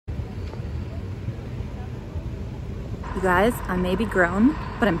You guys, I may be grown,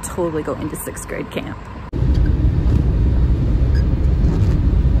 but I'm totally going to 6th grade camp.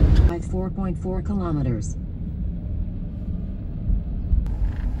 4.4 kilometers.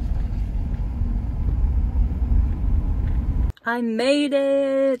 I made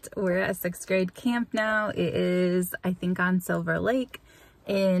it! We're at 6th grade camp now. It is, I think, on Silver Lake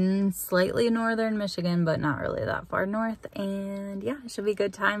in slightly northern Michigan, but not really that far north. And yeah, it should be a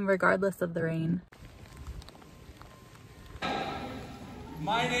good time regardless of the rain.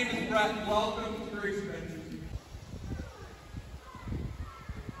 My name is Brett. Welcome to Richmond.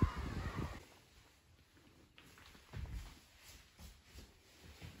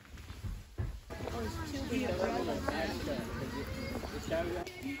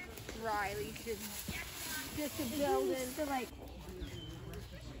 Riley should just to build into like.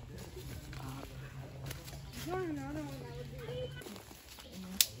 Another one that would be.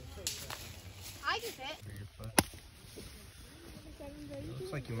 I can fit.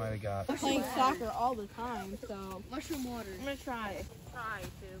 Looks like you might have got. I'm playing soccer all the time, so. Mushroom water. I'm gonna try. Try to.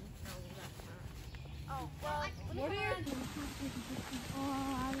 No, that's not. Oh, well, what are you? Oh,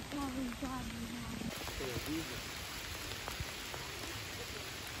 I was probably driving now.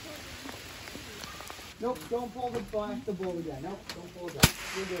 Nope, don't pull the bull again. Nope, don't pull it back.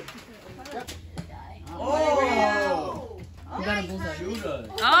 You're good. Yep. Oh! You got a bullseye. Shoot us.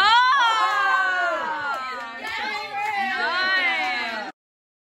 Oh!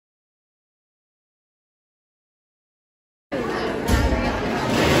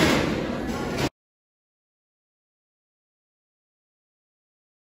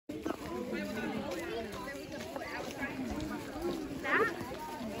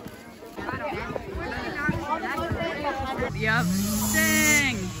 Yep.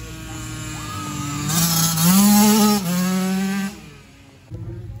 Dang.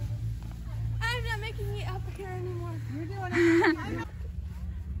 I'm not making it up here anymore. You're doing it.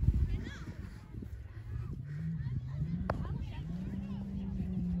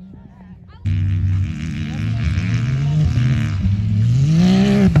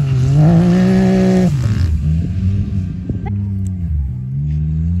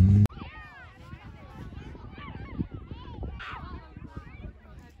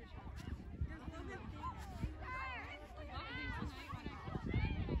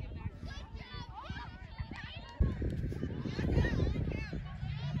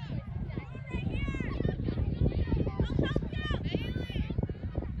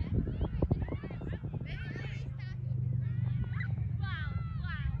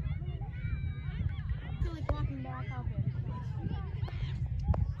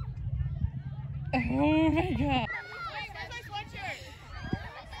 Oh my god.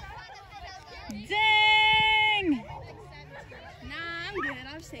 Dang! Nah, I'm good.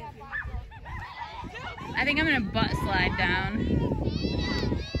 I'm safe here. I think I'm gonna butt slide down.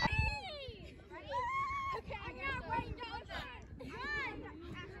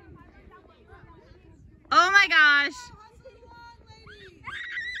 Oh my gosh!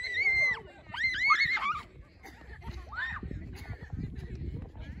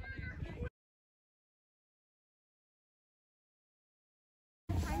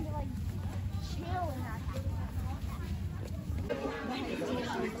 Kind of like chill in that.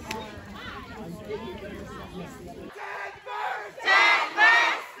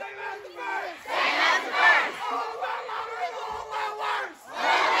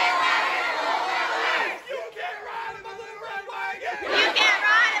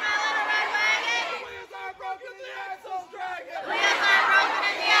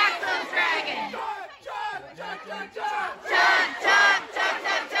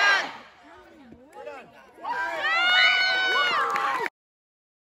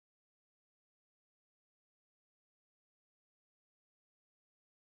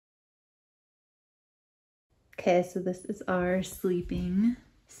 Okay, so this is our sleeping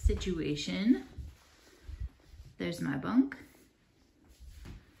situation. There's my bunk.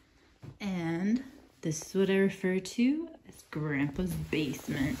 And this is what I refer to as Grandpa's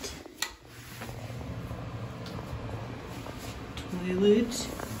basement. Toilet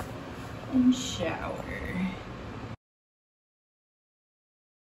and shower.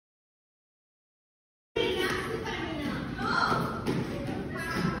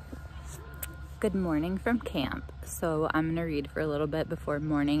 Good morning from camp. So I'm gonna read for a little bit before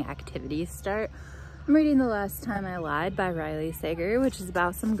morning activities start. I'm reading The Last Time I Lied by Riley Sager, which is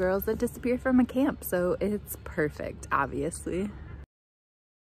about some girls that disappear from a camp. So it's perfect, obviously.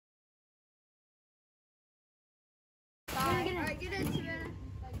 Alright, get into it.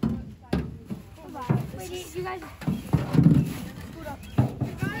 Wait, you guys. Hold up.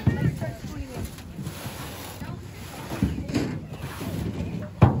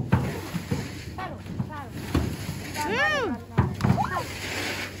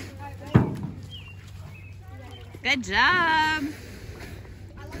 Good job.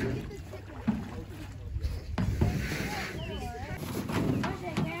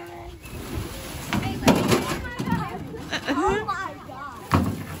 Oh my god.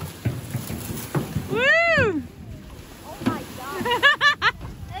 Woo! Oh my god.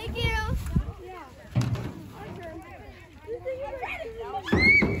 Thank you. Yeah. Oh, you took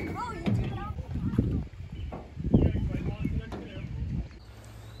it off?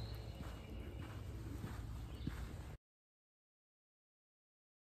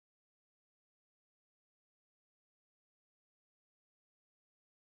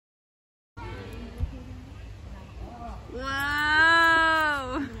 Whoa!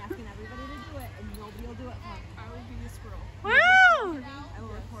 I'm asking everybody to do it, and nobody will do it. I will be the squirrel. Woo! I will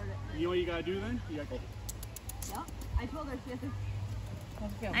record it. You know what you gotta do then? You gotta go. Yep. I told her she has to.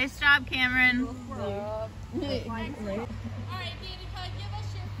 Nice job, Cameron. Alright, Danica, give us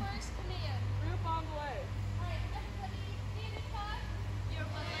your first command. group on the way. Alright, everybody, Danica, your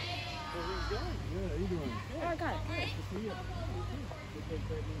belay. Good, how you doing? Oh, I got it. Alright,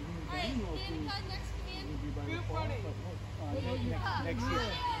 Danica, next command. Group running. Next year.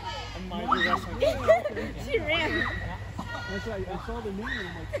 I'm minding wrestling. She ran. That's right. I saw the name and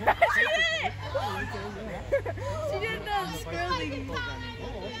I'm like, She did. She did the scrolling. oh,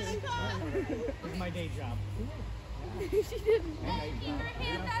 okay. This is my day job. She didn't. Keep your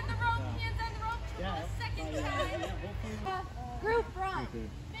hands on the rope, hands on the rope. Yeah. The second time. Group run.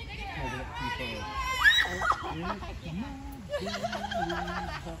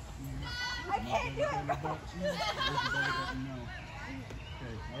 I can't do it. Okay,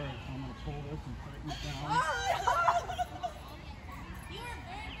 alright, so I'm gonna pull this and tighten it down.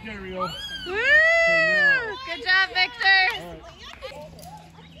 There we go. Woo! Good job, Victor.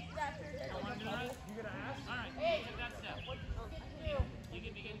 Alright.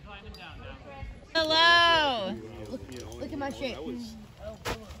 Hello. Look at my shape. That was,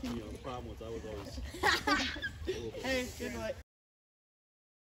 the problem was I was always. Hey, good boy.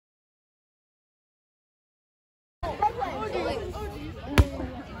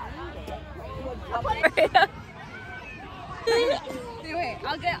 Wait,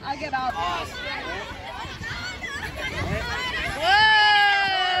 I'll get out.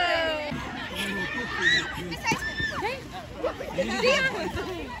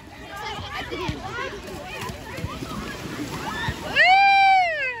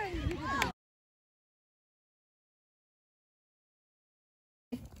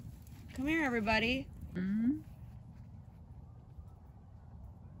 Come here, everybody. Mm-hmm.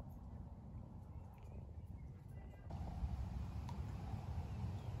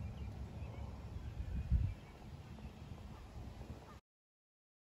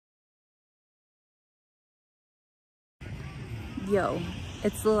 Yo,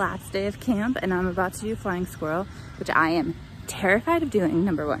 it's the last day of camp and I'm about to do flying squirrel, which I am terrified of doing,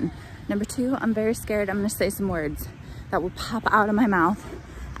 number one. Number two, I'm very scared I'm gonna say some words that will pop out of my mouth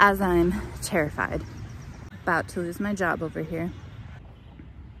as I'm terrified. About to lose my job over here.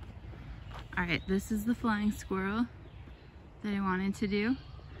 All right, this is the flying squirrel that I wanted to do.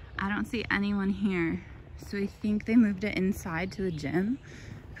 I don't see anyone here, so I think they moved it inside to the gym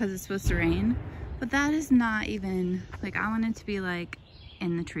because it's supposed to rain. But that is not even, like, I want it to be like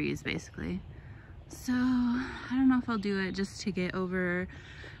in the trees basically. So I don't know if I'll do it just to get over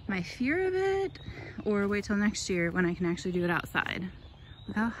my fear of it or wait till next year when I can actually do it outside.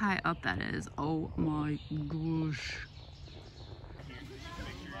 Look how high up that is. Oh my gosh.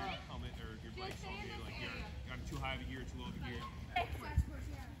 Helmet or your bike, so like you're got too high of a gear, too low of a gear.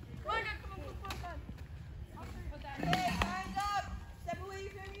 Hey, hands up! Step away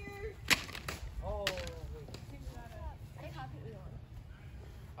from here! Oh,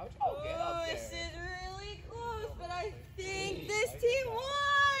 Oh, this is really close, but I think this team won!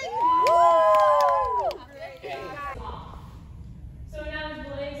 So now his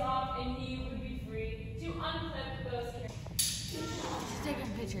blades off and he would be free to unclip those cameras. Taking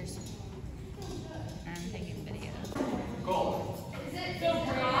pictures. I'm taking videos. Go.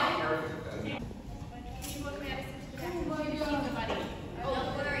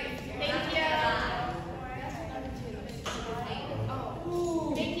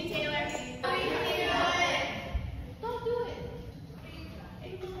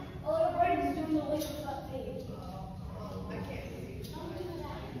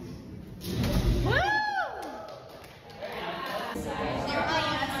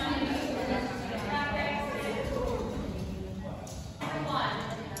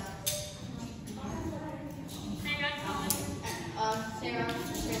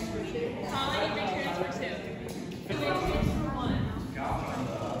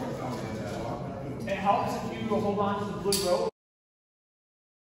 It helps if you hold on Woo!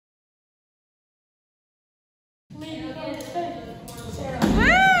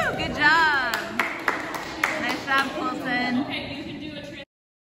 Good job. Nice job, Colson. Okay, you can do a trans.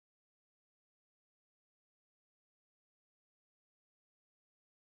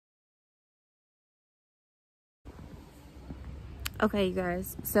 Okay, you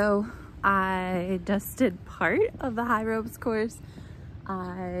guys, so I just did part of the high ropes course.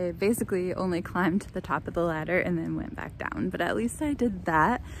 I basically only climbed to the top of the ladder and then went back down, but at least I did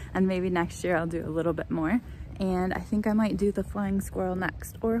that, and maybe next year I'll do a little bit more. And I think I might do the flying squirrel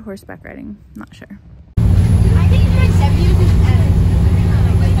next, or horseback riding, not sure. I think it's like 70 to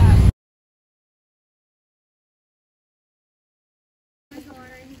 10. Like that.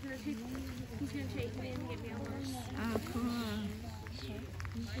 He's gonna take me and get me a horse. Oh, cool.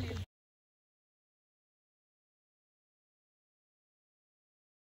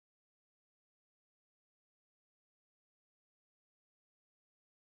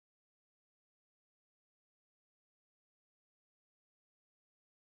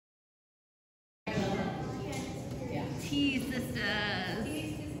 Tea sisters.